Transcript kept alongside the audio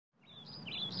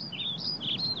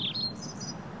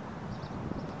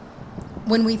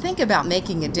When we think about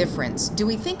making a difference, do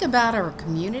we think about our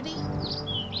community?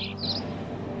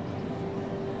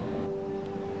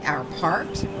 Our park?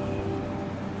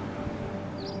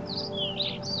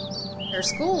 Our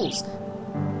schools?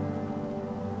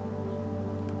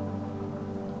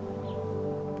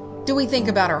 Do we think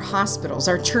about our hospitals,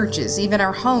 our churches, even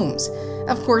our homes?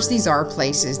 Of course, these are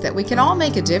places that we can all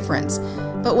make a difference,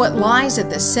 but what lies at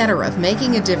the center of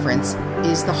making a difference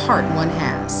is the heart one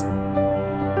has.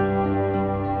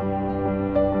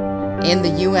 In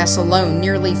the U.S. alone,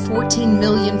 nearly 14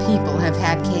 million people have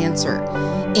had cancer.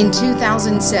 In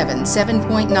 2007,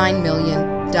 7.9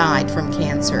 million died from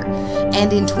cancer.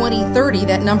 And in 2030,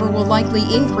 that number will likely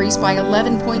increase by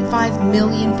 11.5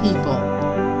 million people.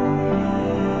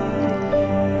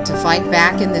 To fight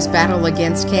back in this battle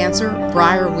against cancer,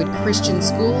 Briarwood Christian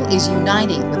School is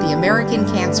uniting with the American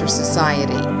Cancer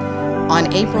Society.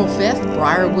 On April 5th,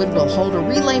 Briarwood will hold a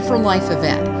Relay for Life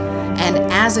event. And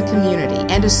as a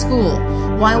community and a school,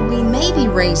 while we may be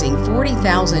raising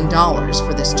 $40,000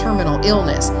 for this terminal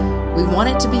illness, we want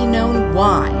it to be known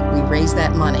why we raise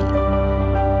that money.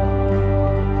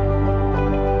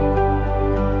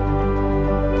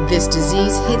 This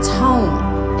disease hits home,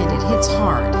 and it hits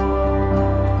hard.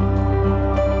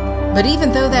 But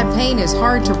even though that pain is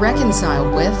hard to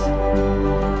reconcile with,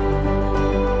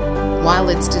 while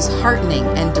it's disheartening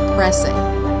and depressing,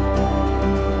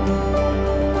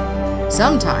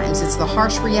 sometimes it's the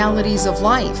harsh realities of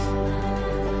life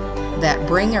that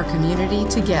bring our community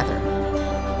together.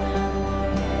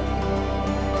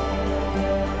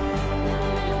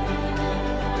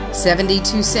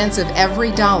 $0.72 of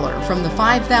every dollar from the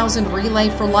 5,000 Relay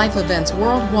for Life events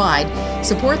worldwide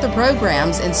support the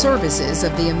programs and services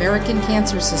of the American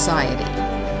Cancer Society.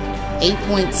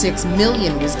 $8.6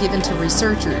 million was given to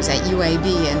researchers at UAB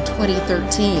in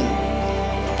 2013.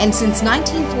 And since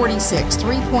 1946,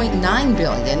 $3.9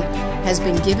 billion has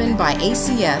been given by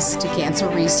ACS to cancer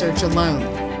research alone.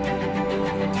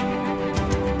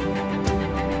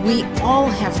 We all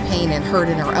have pain and hurt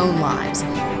in our own lives,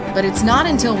 but it's not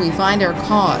until we find our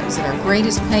cause and our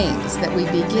greatest pains that we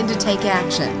begin to take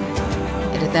action.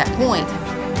 And at that point,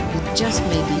 it just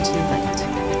may be too late.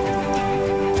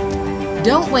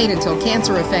 Don't wait until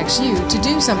cancer affects you to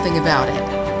do something about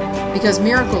it, because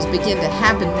miracles begin to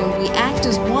happen when we act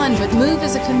as one but move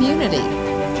as a community.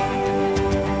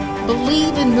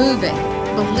 Believe in moving.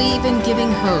 Believe in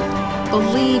giving hope.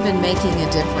 Believe in making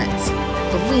a difference.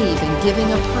 Believe in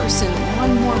giving a person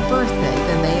one more birthday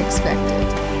than they expected.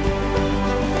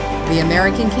 The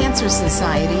American Cancer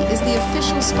Society is the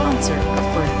official sponsor of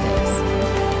birthdays.